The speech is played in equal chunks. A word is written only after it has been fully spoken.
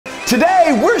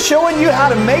Today, we're showing you how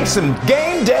to make some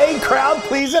game day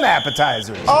crowd-pleasing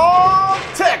appetizers. All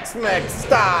Tex-Mex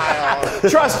style.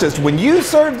 Trust us, when you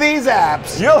serve these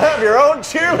apps, you'll have your own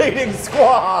cheerleading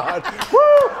squad. Woo!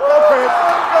 Go Chris,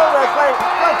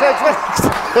 go Tex-Mex.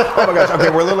 Oh my gosh, okay,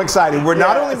 we're a little excited. We're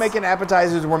not only making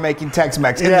appetizers, we're making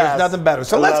Tex-Mex, and there's nothing better.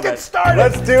 So let's get started.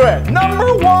 Let's do it.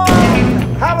 Number one.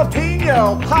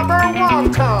 Jalapeno popper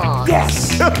wonton.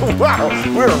 Yes. Wow,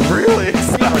 we're really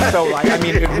excited. So like, I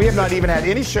mean, we have not even had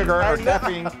any sugar or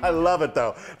caffeine. I love it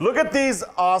though. Look at these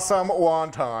awesome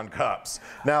wonton cups.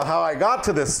 Now, how I got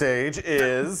to this stage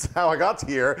is, this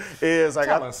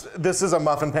is a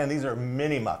muffin pan. These are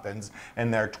mini muffins,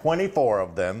 and there are 24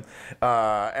 of them.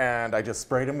 And I just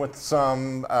sprayed them with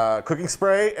some cooking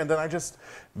spray, and then I just,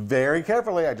 very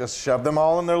carefully, I just shoved them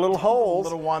all in their little holes.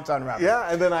 Little wonton wrapper. Yeah,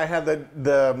 and then I had the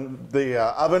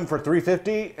oven for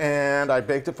 350, and I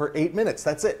baked it for 8 minutes.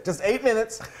 That's it, just 8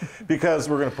 minutes, because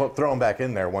we're gonna throw them back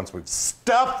in there once we've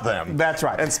stuffed them. That's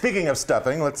right. And speaking of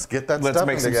stuffing, let's get that stuffing Let's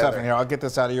make some together. stuffing here. I'll get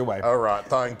this out of your way. All right,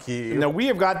 thank you. Now we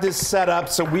have got this set up,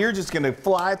 so we're just gonna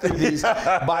fly through these.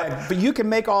 But you can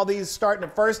make all these starting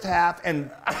the first half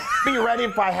and be ready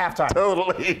by halftime.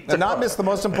 Totally. And not miss the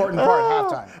most important part,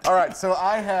 halftime. All right, so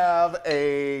I have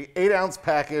a 8-ounce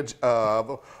package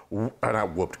of,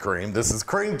 not whooped cream, this is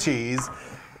cream cheese.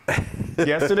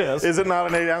 Yes, it is. Is it not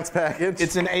an 8-ounce package?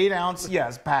 It's an 8-ounce,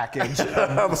 yes, package.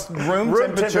 Room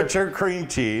temperature cream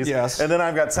cheese. Yes. And then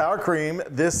I've got sour cream.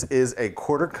 This is a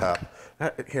 1/4 cup.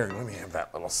 Here, let me have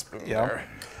that little spoon there.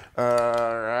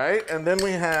 All right, and then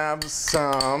we have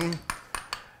some.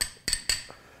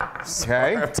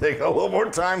 Okay. I'll take a little more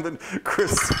time than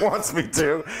Chris wants me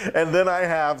to. And then I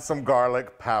have some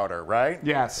garlic powder, right?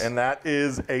 Yes. And that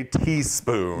is a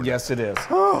teaspoon. Yes, it is.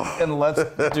 And let's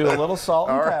do a little salt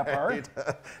and pepper. Right.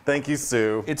 Thank you,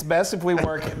 Sue. It's best if we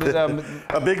work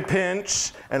a big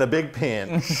pinch and a big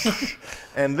pinch.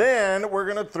 And then we're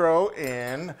gonna throw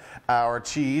in our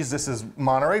cheese. This is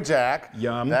Monterey Jack.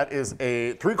 Yum. That is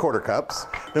a 3/4 cups.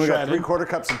 Then we got 3/4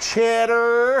 cups of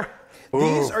cheddar.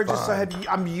 These are just so heavy.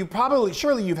 I mean,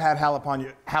 surely you've had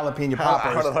jalapeno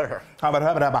poppers.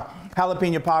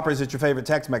 Jalapeno poppers at your favorite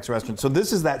Tex-Mex restaurant. So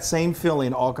this is that same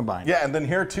filling all combined. Yeah, and then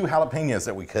here are 2 jalapenos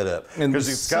that we cut up. Because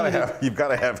you've got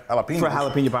to have jalapenos. For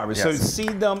jalapeno poppers. Yes. So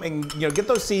seed them and get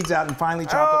those seeds out and finely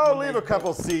chop them. Oh, leave a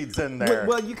couple seeds in there.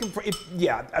 Well, you can, but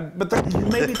you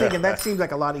may be thinking that seems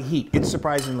like a lot of heat. It's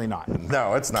surprisingly not.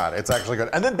 No, it's not. It's actually good.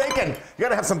 And then bacon. You got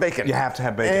to have some bacon. You have to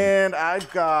have bacon. And I've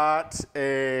got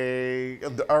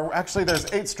actually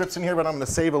there's 8 strips in here, but I'm going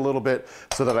to save a little bit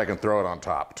so that I can throw it on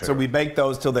top too. So we bake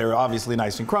those till they're obviously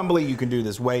nice and crumbly. You can do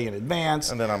this way in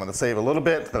advance. And then I'm going to save a little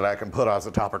bit that I can put as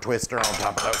a topper twister on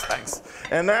top of those things.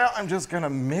 And now I'm just going to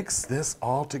mix this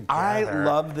all together. I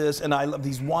love this, and I love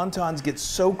these wontons get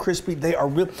so crispy. They are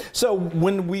real. So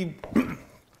when we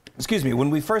when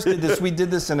we first did this, we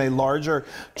did this in a larger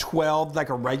 12, like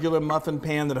a regular muffin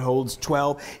pan that holds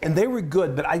 12, and they were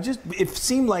good, but it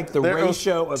seemed like the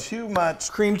ratio of too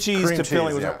much cream cheese to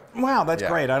filling was, wow, that's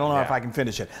great. I don't know if I can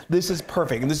finish it. This is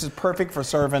perfect, and this is perfect for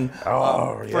serving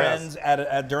friends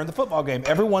during the football game.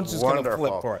 Everyone's just going to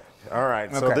flip for it. All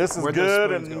right, so this is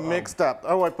good and mixed up.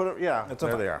 Oh, I put it,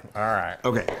 there they are. All right.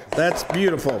 Okay, that's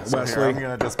beautiful, Wesley. Here, I'm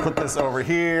going to just put this over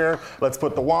here. Let's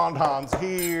put the wontons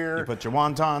here. You put your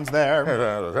wontons there.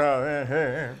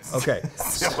 Okay.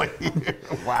 Silly.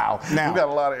 Wow. Now, you've got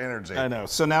a lot of energy. I know.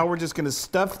 So now we're just going to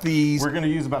stuff these. We're going to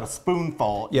use about a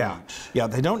spoonful each. Yeah,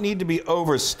 they don't need to be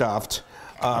overstuffed.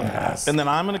 And then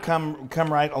I'm going to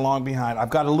come right along behind.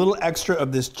 I've got a little extra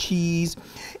of this cheese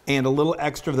and a little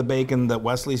extra of the bacon that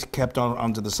Wesley's kept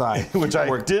onto the side. Which I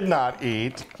did not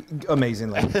eat.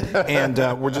 Amazingly. And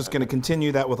we're just going to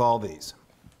continue that with all these.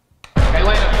 They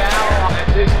lay a foul on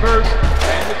his first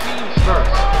and the team's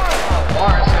first.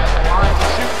 Morris has the line to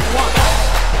shoot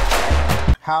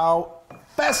 1. How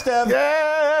festive.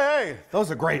 Yay! Those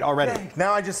are great already. Yay.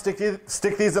 Now I just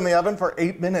stick these in the oven for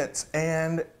 8 minutes,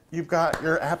 and you've got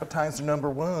your appetizer number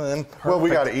 1. Perfect. Well,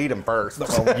 we got to eat them first.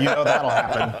 Well, that'll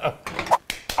happen.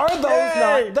 Are those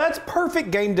not? That's perfect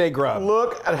game day grub.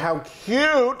 Look at how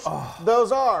cute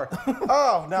those are.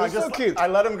 Oh, no, so cute. I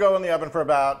let them go in the oven for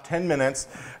about 10 minutes.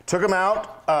 Took them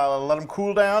out, let them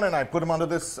cool down, and I put them onto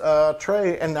this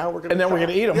tray, and now we're gonna. And then we're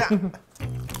gonna eat them. Yeah.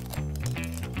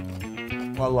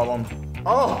 I love them.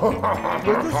 Oh,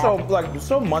 they're just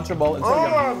so munchable. It's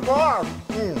my God.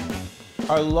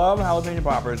 I love jalapeno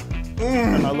poppers,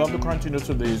 and I love the crunchiness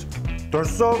of these. They're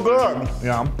so good.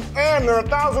 Yeah. And they're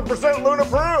 1000% Loon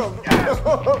approved.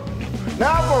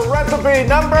 Now for recipe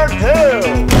number 2.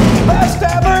 Best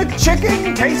ever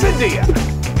chicken quesadilla.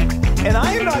 And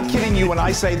I am not kidding you when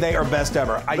I say they are best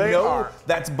ever. I They know are.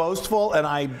 that's boastful, and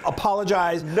I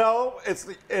apologize. No,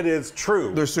 it is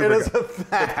true. They're super It is good. a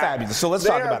fact. It's fabulous. So let's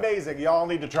talk about They're it. amazing. Y'all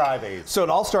need to try these. So it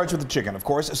all starts with the chicken, of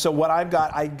course. So what I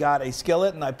got a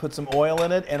skillet, and I put some oil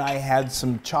in it, and I had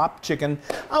some chopped chicken.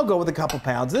 I'll go with a couple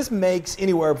pounds. This makes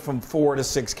anywhere from 4 to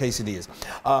 6 quesadillas.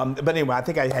 But anyway, I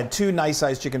think I had 2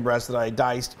 nice-sized chicken breasts that I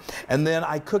diced, and then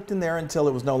I cooked in there until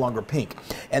it was no longer pink.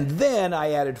 And then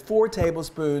I added 4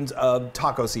 tablespoons of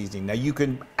taco seasoning. Now you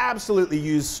can absolutely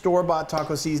use store-bought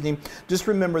taco seasoning. Just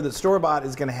remember that store-bought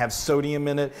is going to have sodium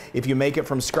in it. If you make it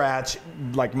from scratch,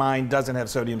 like mine, doesn't have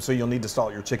sodium, so you'll need to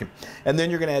salt your chicken. And then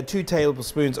you're going to add 2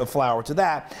 tablespoons of flour to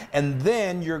that, and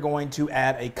then you're going to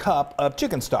add a cup of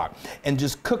chicken stock and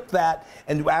just cook that.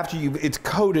 And after it's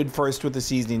coated first with the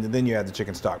seasoning, and then you add the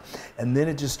chicken stock, and then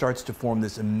it just starts to form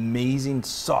this amazing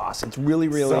sauce. It's really,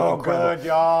 really So incredible. good,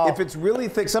 y'all. If it's really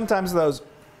thick, sometimes those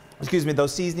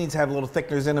seasonings have little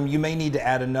thickeners in them. You may need to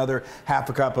add another half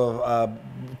a cup of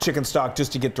chicken stock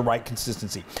just to get the right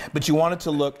consistency. But you want it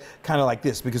to look kind of like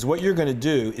this, because what you're going to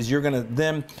do is you're going to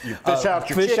then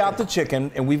fish out the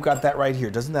chicken, and we've got that right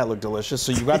here. Doesn't that look delicious?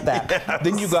 So you got that. Yes.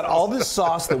 Then you've got all this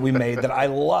sauce that we made that I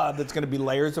love, that's going to be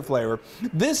layers of flavor.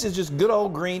 This is just good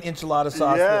old green enchilada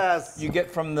sauce that you get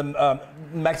from the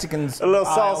Mexicans. A little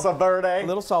salsa verde. A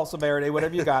little salsa verde,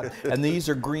 whatever you got. And these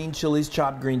are green chilies,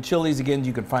 chopped green chilies. Again,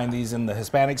 you can find these in the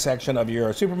Hispanic section of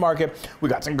your supermarket. We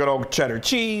got some good old cheddar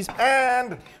cheese.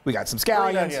 And we got some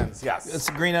scallions. Green onions, yes. It's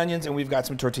green onions, and we've got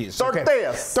some tortillas.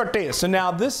 Tortillas. Okay. Tortillas. So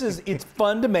now it's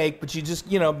fun to make, but you just,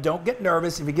 don't get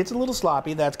nervous. If it gets a little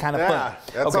sloppy, that's kind of fun.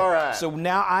 That's all right. So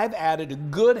now I've added a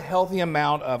good, healthy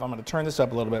amount of, I'm going to turn this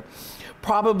up a little bit,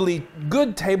 probably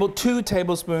 2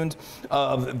 tablespoons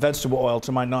of vegetable oil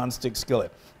to my nonstick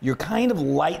skillet. You're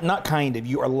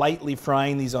you are lightly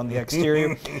frying these on the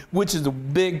exterior, which is a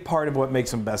big part of what makes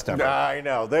them best ever. I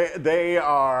know. They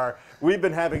are, we've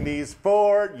been having these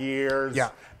for years. Yeah.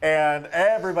 And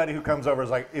everybody who comes over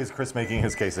is like, is Chris making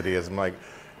his quesadillas? I'm like,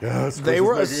 yes, Chris They is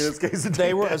were making his quesadillas.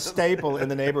 they were a staple in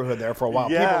the neighborhood there for a while.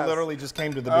 Yes. People literally just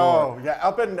came to the door. Oh, yeah.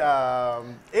 Up in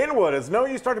Inwood,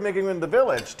 you started making them in the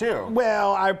village, too.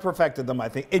 Well, I perfected them, I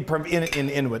think, in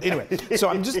Inwood. Anyway, so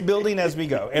I'm just building as we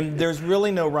go. And there's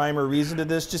really no rhyme or reason to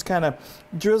this. Just kind of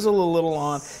drizzle a little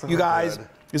on. So you guys, good.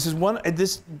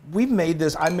 We've made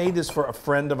this. I made this for a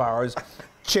friend of ours.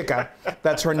 Chica,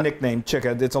 that's her nickname,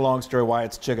 Chica. It's a long story why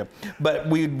it's Chica. But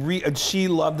she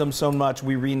loved them so much,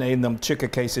 we renamed them Chica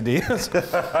Quesadillas.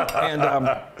 And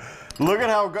look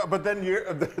at how good. But then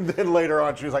then later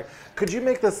on, she was like, could you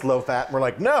make this low fat? And we're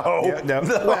like, no. Yeah, no.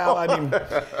 Well, I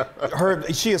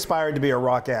mean, she aspired to be a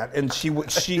rockette, and she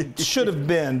should have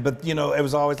been, but it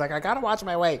was always like, I gotta watch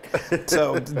my weight.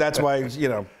 So that's why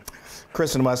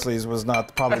Chris and Wesley's was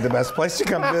not probably the best place to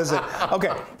come visit.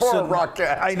 Okay. Poor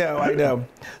rockette. I know.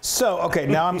 So, okay,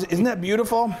 now isn't that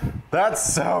beautiful? That's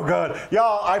so good.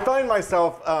 Y'all, I find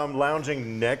myself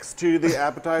lounging next to the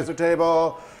appetizer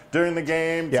table during the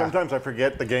game. Yeah. Sometimes I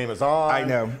forget the game is on. I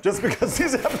know. Just because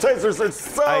these appetizers are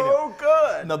so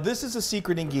good. Now, this is a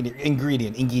secret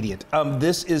ingredient.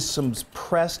 This is some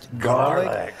pressed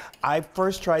garlic. I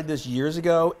first tried this years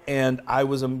ago, and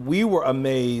we were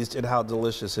amazed at how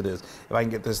delicious it is. If I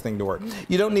can get this thing to work,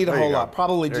 you don't need a whole lot.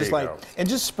 Probably just and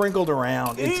just sprinkled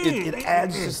around. It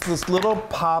adds just this little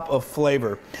pop of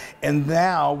flavor. And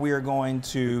now we are going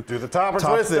to do the top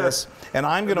this, and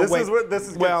I'm going to wait. This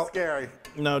is getting scary.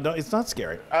 No, it's not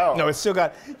scary. Oh. No, it's still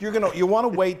got, you want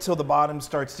to wait till the bottom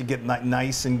starts to get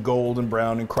nice and golden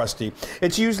brown and crusty.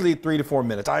 It's usually 3 to 4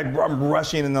 minutes. I'm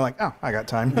rushing and they're like, oh, I got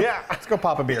time. Yeah. Let's go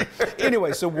pop a beer.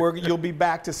 Anyway, so you'll be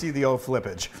back to see the old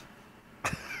flippage.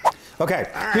 Okay,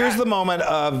 here's the moment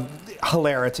of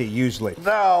hilarity usually.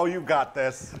 No, you got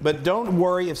this. But don't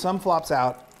worry, if some flops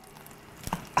out,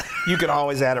 you can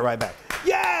always add it right back.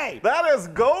 Yay! That is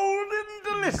golden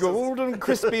delicious. Golden,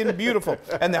 crispy, and beautiful.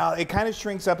 And now it kind of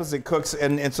shrinks up as it cooks,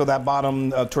 and so that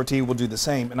bottom tortilla will do the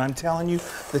same. And I'm telling you,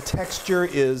 the texture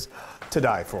is to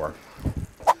die for.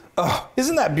 Oh,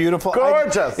 isn't that beautiful?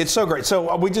 Gorgeous. It's so great.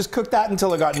 So we just cooked that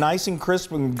until it got nice and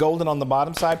crisp and golden on the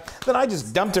bottom side. Then I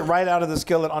just dumped it right out of the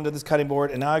skillet onto this cutting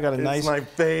board, and now I got a nice, it's my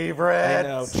favorite. I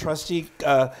know, trusty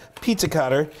pizza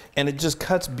cutter, and it just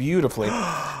cuts beautifully.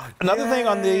 Another thing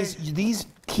on these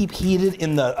keep heated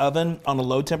in the oven on a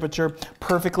low temperature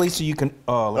perfectly, so you can.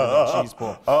 Oh, look at that cheese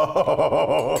pull.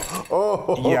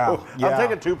 Yeah. I'm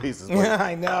taking 2 pieces. Yeah,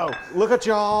 I know. Look at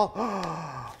y'all.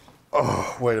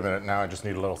 Oh, wait a minute. Now I just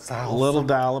need a little salsa. A little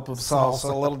dollop of salsa,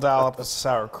 a little dollop of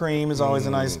sour cream is always a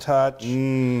nice touch.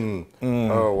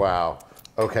 Oh, wow.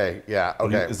 Okay, yeah,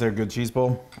 okay. Is there a good cheese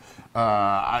pull?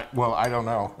 I don't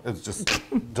know. It's just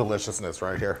deliciousness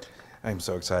right here. I'm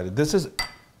so excited. This has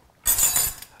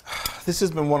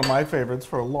been one of my favorites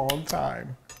for a long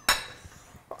time.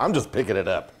 I'm just picking it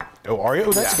up. Oh, are you?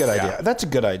 Oh, that's a good idea. Yeah. That's a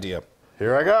good idea.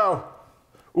 Here I go.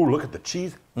 Ooh, look at the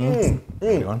cheese. Hang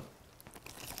on.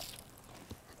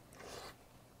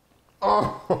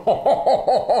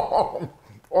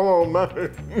 Oh, man.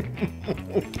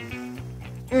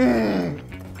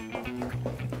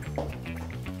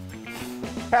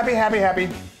 Happy, happy, happy.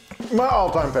 My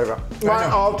all-time favorite. My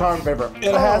all-time favorite.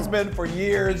 It has been for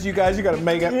years. You guys, you got to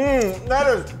make it. That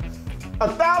is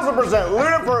 1,000%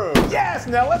 Loon approved. Yes.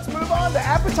 Now let's move on to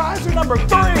appetizer number 3.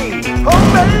 Homemade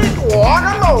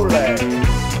guacamole.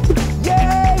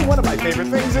 Yay! One of my favorite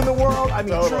things in the world. I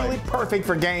mean, Totally. truly perfect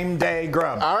for game day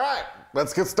grub. All right,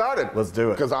 let's get started. Let's do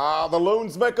it. Because the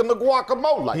Loon's making the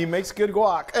guacamole. He makes good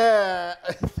guac.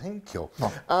 Thank you.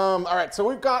 All right, so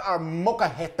we've got our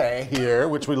molcajete here,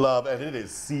 which we love, and it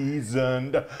is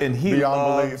seasoned And he beyond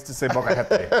loves belief. to say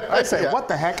molcajete. I say, what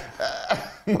the heck?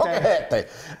 Molcajete.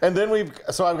 And then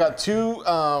I've got two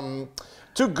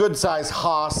good-sized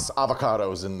Haas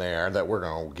avocados in there that we're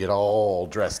gonna get all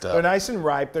dressed up. They're nice and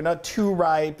ripe. They're not too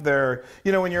ripe. They're,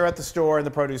 when you're at the store in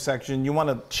the produce section, you want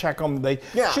to check them. They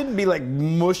shouldn't be like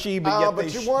mushy, but yet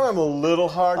but you want them a little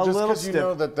hard, just because you stiff.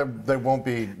 know that they won't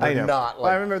be. I know. Not I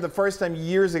like. remember the first time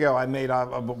years ago I made a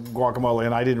guacamole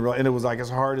and I didn't realize, and it was like as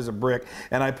hard as a brick.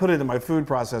 And I put it in my food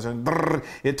processor and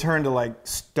it turned to like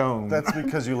stone. That's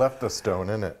because you left the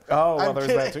stone in it. Oh, well, I'm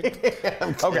there's kidding. that too.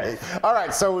 I'm Okay. kidding. All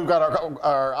right, so we've got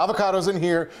our avocados in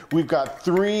here. We've got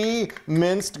 3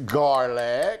 minced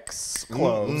garlics,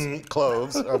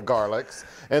 cloves of garlics,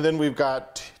 and then we've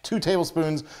got 2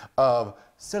 tablespoons of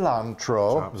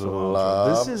cilantro.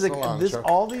 Love cilantro.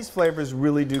 All these flavors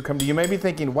really do come to you. May be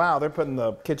thinking, wow, they're putting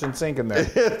the kitchen sink in there.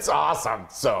 It's awesome.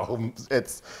 So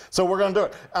we're gonna do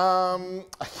it.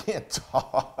 I can't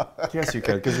talk. Yes, you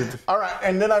could. All right,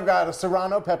 and then I've got a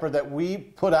serrano pepper that we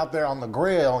put out there on the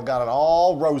grill and got it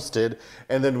all roasted,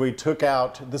 and then we took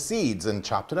out the seeds and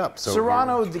chopped it up. So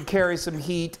Serrano carries some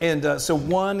heat, and so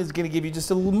one is going to give you just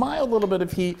a mild little bit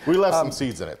of heat. we left some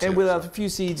seeds in it too. And we left a few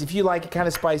seeds. If you like it kind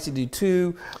of spicy, do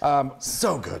 2.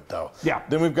 So good though. Yeah.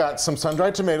 Then we've got some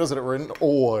sun-dried tomatoes that are in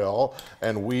oil,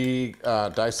 and we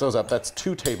dice those up. That's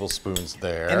 2 tablespoons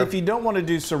there. And if you don't want to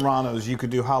do serranos, you could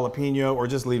do jalapeno or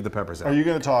just leave the peppers out. Are you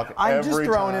going to talk I'm every just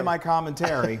throwing time? in my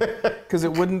commentary because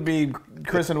it wouldn't be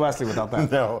Chris and Wesley without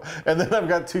that. No. And then I've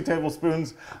got 2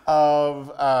 tablespoons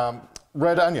of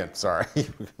red onion. Sorry.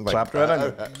 Chopped red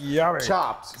onion. Yummy.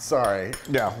 Chopped. Sorry.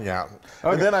 Yeah. Yeah.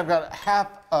 Okay. And then I've got half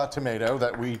a tomato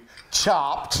that we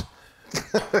chopped.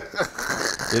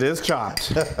 It is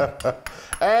chopped.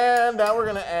 And now we're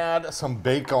going to add some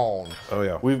bacon. Oh,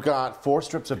 yeah. We've got 4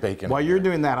 strips of bacon. While you're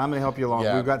doing that, I'm going to help you along.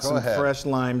 Yeah, We've got go some ahead. fresh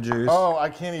lime juice. Oh, I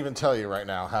can't even tell you right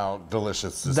now how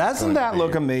delicious this is. Doesn't that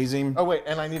look amazing? Oh, wait,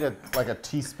 and I need a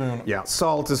teaspoon Yeah,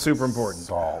 salt is super important.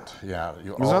 salt. Yeah.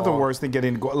 There's nothing worse than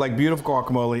getting like beautiful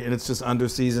guacamole and it's just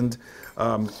under-seasoned.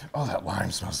 Oh, that lime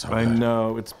smells so I good.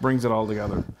 know, it brings it all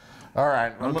together. All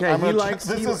right. Okay, I'm he gonna likes-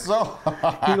 this he- is so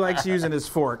He likes using his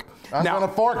fork. I'm Now- going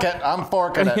to fork it. I'm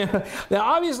forking it. Now,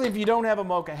 obviously, if you don't have a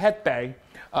molcajete,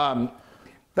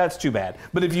 that's too bad.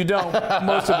 But if you don't,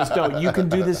 most of us don't. You can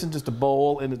do this in just a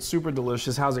bowl, and it's super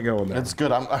delicious. How's it going there? It's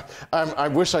good. I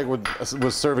wish I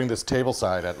was serving this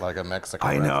tableside at like a Mexican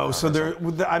I know. restaurant So or there,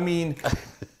 something. I mean,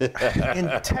 in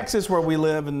Texas where we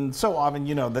live, and so often,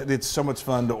 that it's so much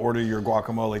fun to order your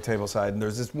guacamole tableside. And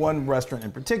there's this one restaurant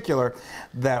in particular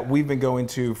that we've been going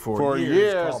to for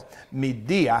years called Mi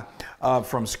Dia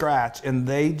from scratch, and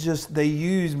they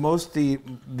use most of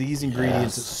these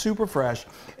ingredients. It's super fresh,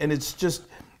 and it's just.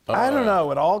 I don't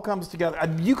know. It all comes together.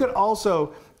 You could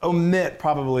also omit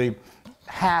probably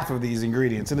half of these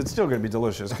ingredients, and it's still going to be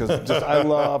delicious because I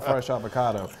love fresh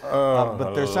avocado.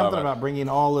 But there's something about bringing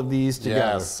all of these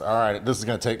together. Yes. All right. This is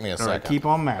going to take me a All second. right, keep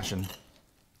on mashing.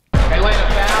 They lay a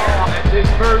foul on his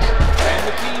first and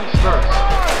the team's first.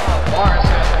 Morris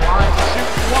has the line to shoot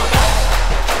 1.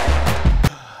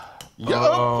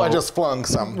 Yup, I just flung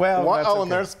some. Well, that's and okay.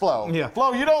 there's Flo. Yeah.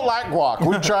 Flo, you don't like guac.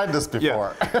 We've tried this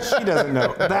before. She doesn't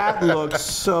know. That looks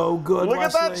so good. Look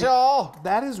at that, Wesley. y'all.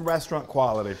 That is restaurant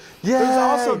quality. Yay. There's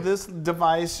also this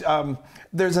device.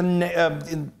 There's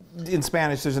in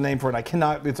Spanish. There's a name for it. I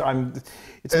cannot. It's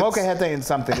molcajete and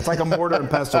something. It's like a mortar and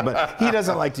pestle, but he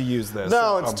doesn't like to use this.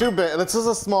 No, it's too big. This is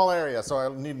a small area, so I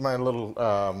need my little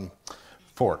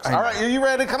forks. All right, are you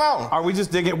ready? Come on. Are we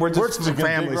just digging? We're We're just just gonna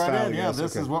family dig right style. in. Yeah, yes,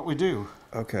 this okay. is what we do.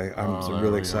 Okay, I'm so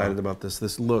really excited about this.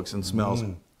 This looks and smells.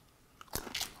 Every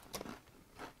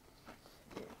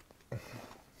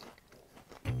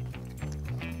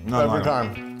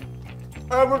time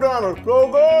it's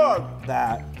so good.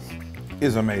 That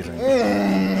is amazing.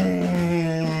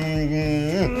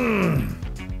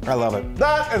 I love it.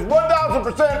 That is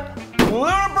 1000%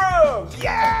 Loon-approved.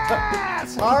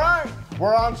 Yes! All right,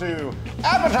 we're on to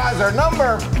appetizer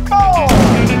number 4.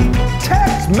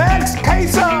 Tex-Mex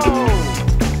queso!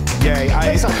 Yay,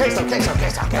 Queso.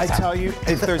 I tell you,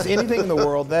 if there's anything in the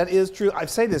world that is true, I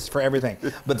say this for everything,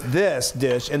 but this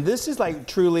dish, and this is like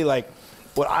truly like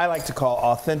what I like to call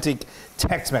authentic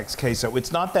Tex-Mex queso.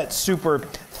 It's not that super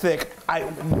thick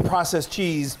processed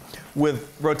cheese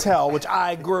with Rotel, which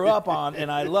I grew up on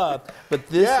and I love, but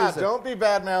this is don't be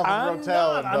bad-mouthing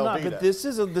Rotel and I'm not, but this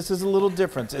is a little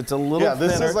different. It's a little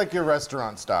this thinner. is like your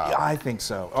restaurant style. I think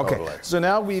so. Okay, Totally. so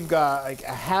now we've got like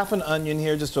a half an onion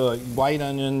here, just a white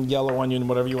onion, yellow onion,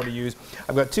 whatever you want to use.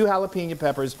 I've got 2 jalapeno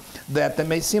peppers that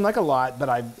may seem like a lot, but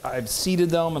I've seeded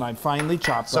them and I've finely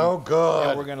chopped them. So good.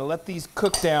 And we're going to let these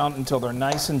cook down until they're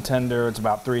nice and tender. It's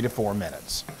about 3 to 4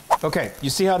 minutes. Okay, you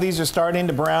see how these are starting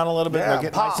to brown a little bit? Yeah, They're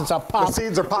getting nice and soft. Pop. The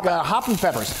seeds are popping. Got hopping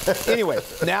peppers. Anyway,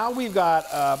 now we've got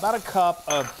about a cup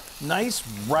of nice,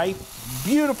 ripe,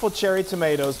 beautiful cherry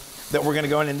tomatoes that we're going to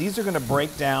go in, and these are going to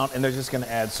break down, and they're just going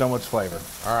to add so much flavor.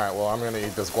 All right, well, I'm going to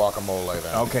eat this guacamole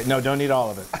then. Okay, no, don't eat all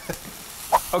of it.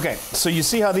 Okay, so you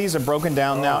see how these are broken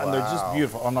down now, and they're just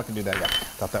beautiful. Oh, I'm not going to do that yet. I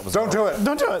thought that was Don't do it.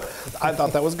 Don't do it. I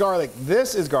thought that was garlic.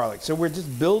 This is garlic, so we're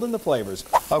just building the flavors.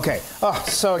 Okay, oh,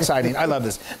 so exciting. I love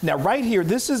this. Now, right here,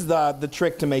 this is the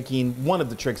trick to making, one of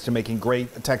the tricks to making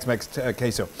great Tex-Mex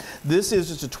queso. This is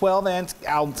just a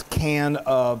 12-ounce can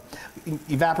of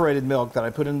evaporated milk that I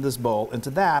put into this bowl.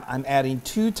 Into that, I'm adding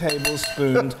 2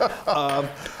 tablespoons of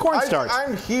cornstarch.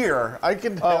 I'm here. I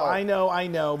can help. Oh, I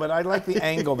know, but I like the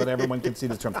angle that everyone can see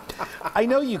this from. I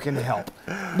know you can help.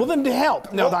 Well, then to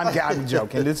help. No, I'm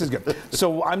joking. This is good.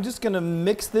 So I'm just going to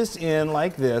mix this in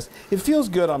like this. It feels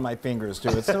good on my fingers, too.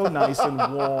 It's so nice and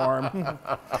warm.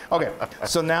 Okay,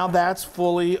 so now that's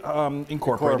fully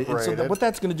incorporated. And so what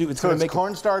that's going to do, it's going to make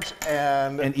cornstarch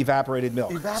and evaporated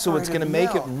milk. So it's going to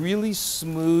make it really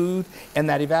smooth, and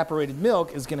that evaporated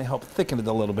milk is going to help thicken it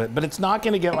a little bit. But it's not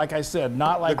going to get, like I said,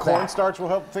 not like the cornstarch will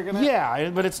help thicken it? Yeah,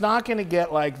 but it's not going to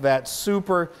get like that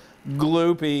super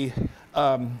gloopy,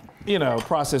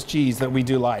 processed cheese that we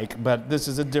do like. But this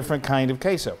is a different kind of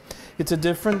queso. It's a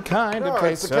different kind of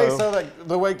queso. It's a queso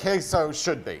the way queso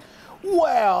should be.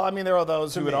 Well, I mean, there are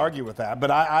those who would argue with that,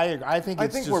 but I think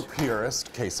it's we're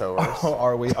purist quesoers. Oh,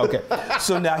 are we? Okay.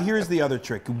 So now here's the other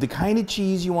trick. The kind of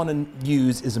cheese you want to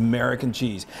use is American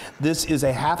cheese. This is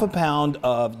a ½ pound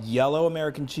of yellow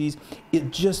American cheese.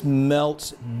 It just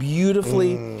melts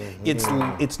beautifully.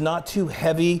 It's not too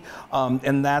heavy,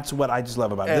 and that's what I just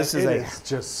love about it. This is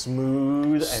just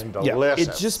smooth and delicious.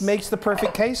 Yeah, it just makes the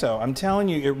perfect queso. I'm telling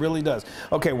you, it really does.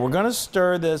 Okay, we're going to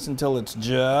stir this until it's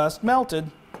just melted.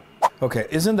 Okay,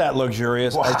 isn't that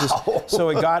luxurious? Wow. So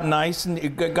it got nice and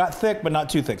it got thick, but not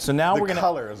too thick. So now we're gonna. The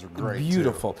color is great.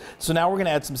 Beautiful. Too. So now we're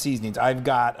gonna add some seasonings. I've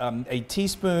got a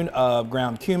teaspoon of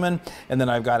ground cumin, and then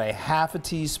I've got a ½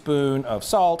 teaspoon of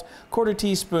salt, ¼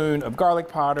 teaspoon of garlic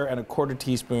powder, and a ¼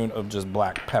 teaspoon of just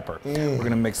black pepper. We're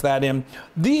gonna mix that in.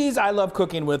 These I love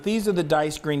cooking with. These are the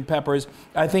diced green peppers.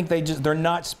 I think they're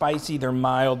not spicy. They're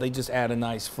mild. They just add a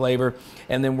nice flavor.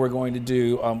 And then we're going to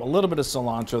do a little bit of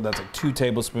cilantro. That's like 2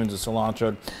 tablespoons of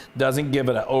cilantro. Doesn't give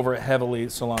it an over heavily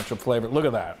cilantro flavor. Look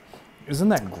at that. Isn't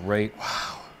that great?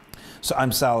 Wow. So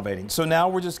I'm salivating. So now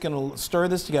we're just going to stir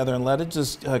this together and let it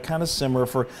just kind of simmer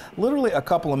for literally a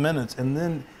couple of minutes, and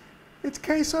then it's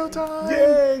queso time.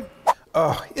 Yay!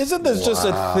 Oh, isn't this just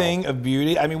a thing of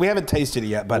beauty? I mean, we haven't tasted it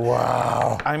yet, but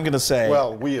I'm going to say...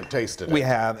 Well, we have tasted it. We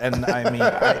have, and I mean,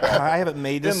 I haven't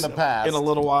made this in the past in a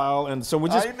little while, and so we're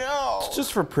just... I know.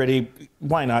 Just for pretty,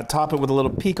 why not? Top it with a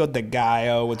little pico de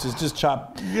gallo, which is just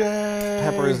chopped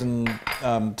peppers and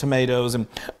tomatoes. And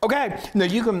okay, now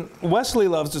you can... Wesley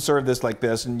loves to serve this like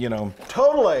this, and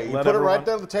Totally. You put it right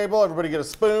down the table, everybody get a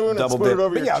spoon, and spoon it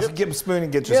over your chips. Yeah, get a spoon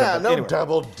and get yourself... Yeah, no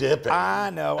double dipping. I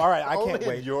know. All right, I can't wait.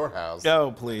 Only in your house.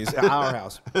 Oh, please. Our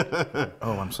house.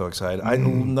 Oh, I'm so excited.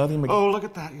 Nothing. Oh, look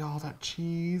at that, y'all. That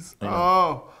cheese.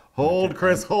 Oh, hold,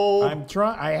 Chris, hold. I'm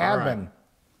trying. I have been.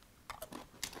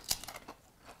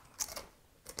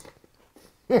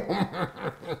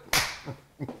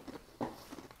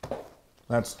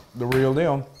 That's the real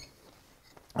deal.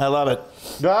 I love it.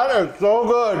 That is so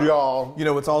good, y'all. You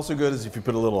know what's also good is if you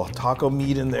put a little taco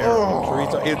meat in there.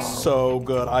 Chorizo. It's so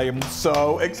good. I am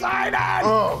so excited.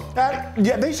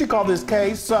 Yeah, they should call this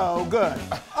case so good.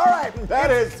 All right.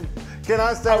 That is, can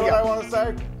I say what I want to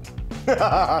say?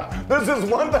 This is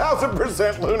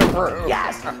 1000% Loon approved.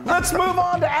 Yes. Let's move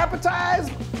on to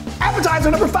appetizer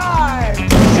number 5. Cheese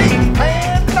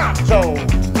pan nachos.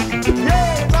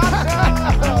 Yay,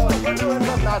 nachos. We're doing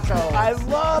some nachos. I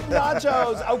love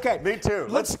nachos. Okay. Me too. I'm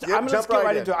going to skip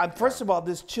right into it. First of all,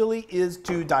 this chili is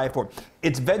to die for.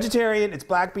 It's vegetarian, it's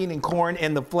black bean and corn,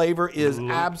 and the flavor is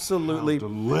absolutely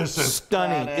delicious.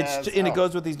 stunning. And it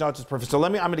goes with these nachos perfect. So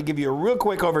I'm going to give you a real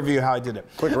quick overview of how I did it.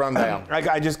 Quick rundown.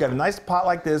 I just got a nice pot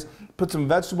like this, put some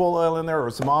vegetable oil in there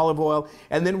or some olive oil,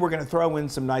 and then we're going to throw in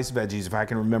some nice veggies if I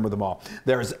can remember them all.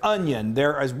 There's onion,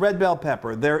 there is red bell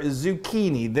pepper, there is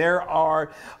zucchini, there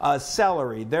are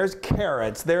celery, there's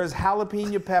carrots, there's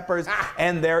jalapeno peppers,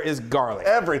 and there is garlic.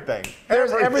 Everything.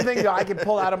 There's everything that I can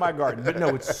pull out of my garden. But no,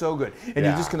 it's so good. And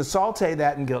you're just going to saute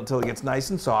that until it gets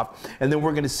nice and soft. And then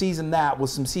we're going to season that with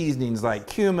some seasonings like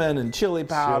cumin and chili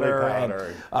powder.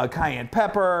 And cayenne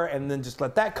pepper. And then just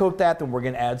let that coat that. Then we're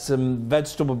going to add some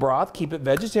vegetable broth. Keep it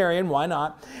vegetarian. Why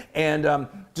not? And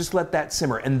just let that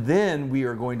simmer. And then we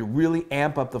are going to really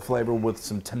amp up the flavor with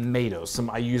some tomatoes.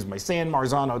 I use my San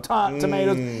Marzano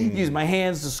tomatoes. Use my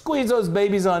hands to squeeze those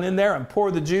babies on in there and pour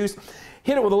the juice.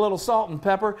 Hit it with a little salt and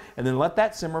pepper, and then let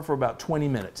that simmer for about 20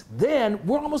 minutes. Then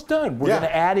we're almost done. We're going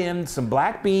to add in some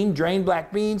drained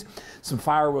black beans, some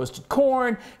fire roasted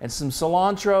corn, and some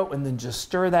cilantro, and then just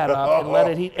stir that up and let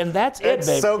it heat. And that's it,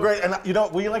 baby. It's so great. And you know,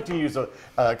 we like to use a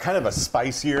kind of a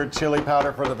spicier chili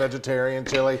powder for the vegetarian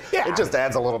chili. Yeah. It just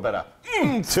adds a little bit of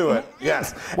to it.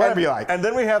 Yes. Whatever you like. And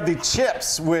then we have the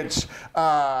chips, which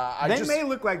they may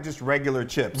look like just regular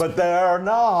chips, but they are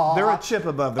not. They're a chip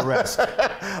above the rest.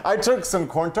 I took some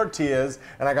corn tortillas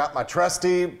and I got my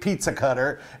trusty pizza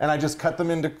cutter and I just cut them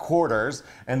into quarters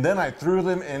and then I threw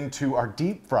them into our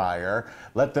deep fryer,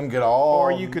 let them get all...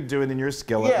 Or you could do it in your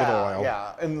skillet with oil.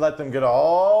 Yeah, and let them get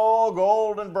all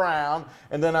golden brown,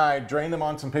 and then I drained them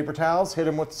on some paper towels, hit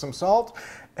them with some salt,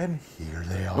 and here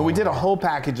they are. But we did a whole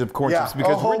package of corn chips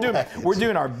because we're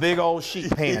doing our big old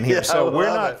sheet pan here, so we're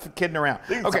not kidding around.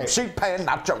 Okay, sheet pan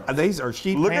nachos. These are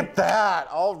sheet pan. Look at that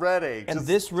already. And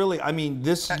this really, I mean,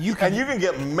 you can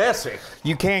get messy.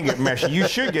 You can get messy. You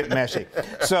should get messy.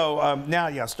 So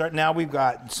now we've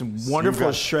got some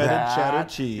wonderful shredded cheddar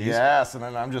cheese. Yes, and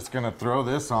then I'm just gonna throw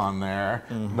this on there.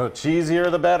 The cheesier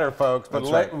the better, folks.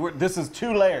 But this is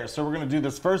 2 layers, so we're gonna do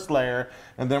this first layer,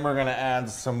 and then we're gonna add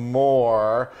some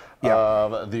more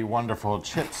of the wonderful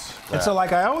chips. And so,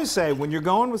 like I always say, when you're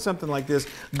going with something like this,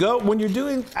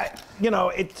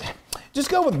 just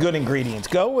go with good ingredients.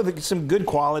 Go with some good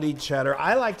quality cheddar.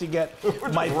 I like to get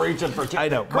my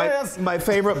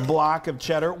favorite block of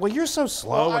cheddar. Well, you're so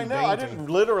slow. Well, I know. I didn't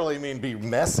literally mean be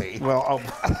messy. Well,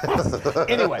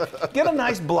 anyway, get a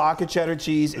nice block of cheddar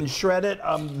cheese and shred it.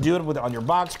 Do it on your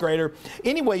box grater.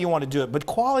 Any way you want to do it, but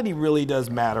quality really does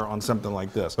matter on something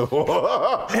like this.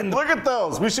 And look at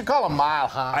those. We should call them mile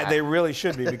high. They really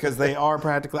should be because they are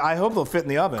practically. I hope they'll fit in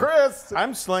the oven. Chris,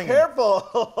 I'm slinging.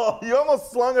 Careful! You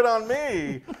almost slung it on me.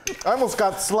 I almost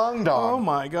got slunged on. Oh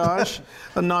my gosh,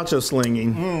 a nacho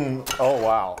slinging. Oh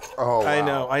wow. Oh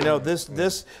wow. I know.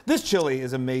 This chili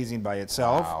is amazing by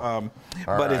itself,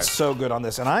 but it's so good on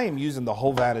this. And I am using the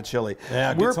whole vat of chili.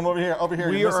 Yeah, get some over here.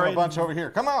 You're missing a bunch over here.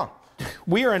 Come on.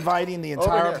 We are inviting the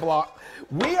entire block.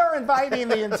 We are inviting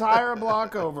the entire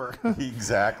block over.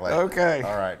 Exactly. Okay.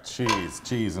 All right, cheese,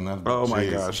 and then oh my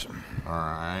cheese. gosh. All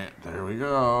right, there we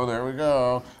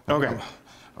go. Okay.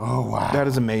 Oh wow. That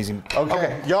is amazing.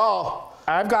 Okay. Y'all.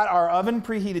 I've got our oven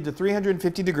preheated to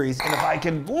 350 degrees, and if I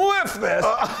can lift this,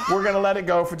 we're going to let it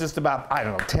go for just about,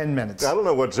 10 minutes. I don't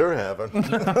know what you're having.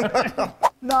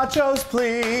 Nachos,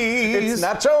 please. It's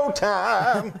nacho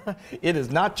time. It is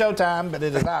nacho time, but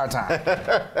it is our time.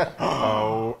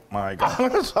 Oh, my gosh.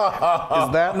 Is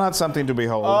that not something to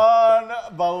behold?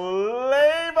 Unbelievable.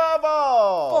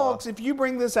 Folks, if you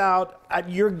bring this out,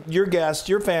 your guests,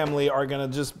 your family are going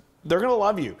to just... They're going to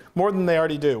love you more than they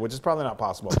already do, which is probably not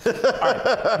possible. All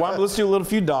right, let's do a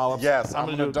few dollops. Yes, I'm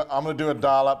going to do a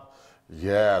dollop.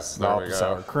 Yes, there we go.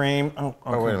 Sour cream. Oh,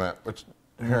 wait a minute.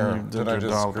 Here, did I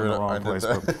just screw it up? I did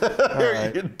that.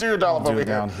 Here, you do a dollop over here.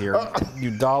 Down here.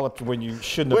 You dolloped when you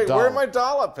shouldn't have dolloped. dolloped. Where am I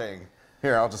dolloping?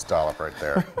 Here, I'll just dollop right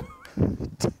there.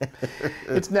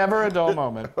 It's never a dull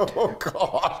moment. Oh,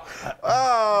 God.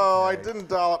 Oh, I didn't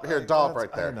dollop. Here, dollop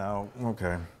right there. No,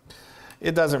 okay.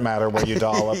 It doesn't matter where you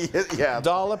dollop.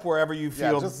 Dollop wherever you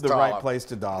feel the right place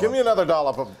to dollop. Give me another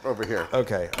dollop over here.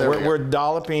 Okay. We're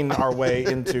dolloping our way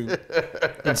into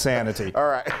insanity. All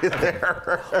right.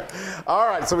 There. All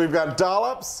right, so we've got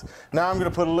dollops. Now I'm going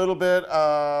to put a little bit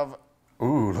of...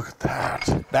 Ooh, look at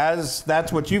that.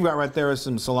 That's what you've got right there is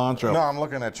some cilantro. No, I'm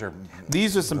looking at your...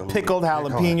 These are some pickled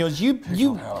jalapenos.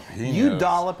 You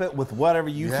dollop it with whatever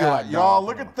you feel like. Y'all,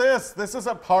 look at this. This is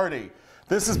a party.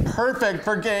 This is perfect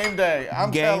for game day.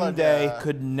 Game day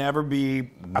could never be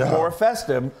more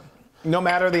festive, no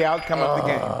matter the outcome of the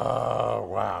game. Oh,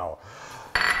 wow.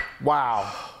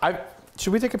 Wow.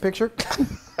 Should we take a picture?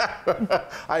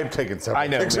 I've taken several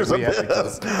pictures of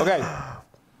this. Okay.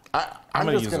 I'm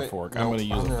going to just use a fork. I'm going to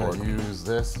use a fork. Use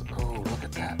this. Oh, look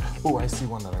at that. Oh, I see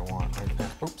one that I want right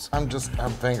there. Oops. I'm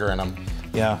fingering them.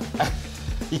 Yeah.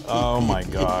 Oh my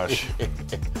gosh.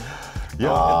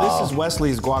 Yeah. This is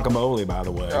Wesley's guacamole, by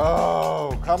the way.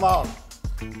 Oh, come on.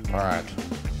 All right.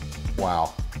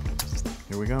 Wow.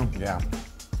 Here we go. Yeah.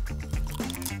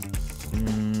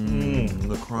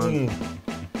 The crunch.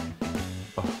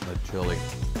 Oh, the chili.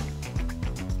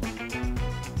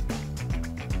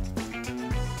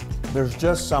 There's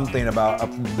just something about a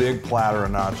big platter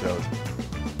of nachos.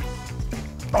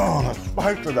 Oh, the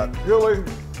spice of that chili.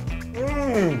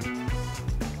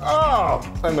 Oh,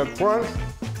 and the crunch.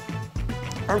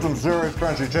 There's some serious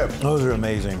crunchy chips. Those are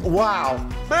amazing. Wow.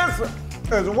 This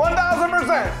is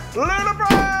 1000% Luna Brown!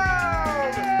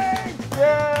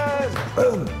 Yes!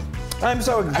 Boom. I'm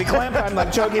so clamped, I'm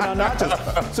like choking on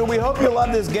nachos. So we hope you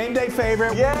love this game day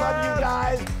favorite. Yes. We love you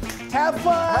guys. Have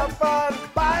fun. Have fun.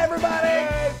 Bye, everybody.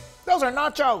 Those are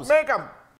nachos. Make them.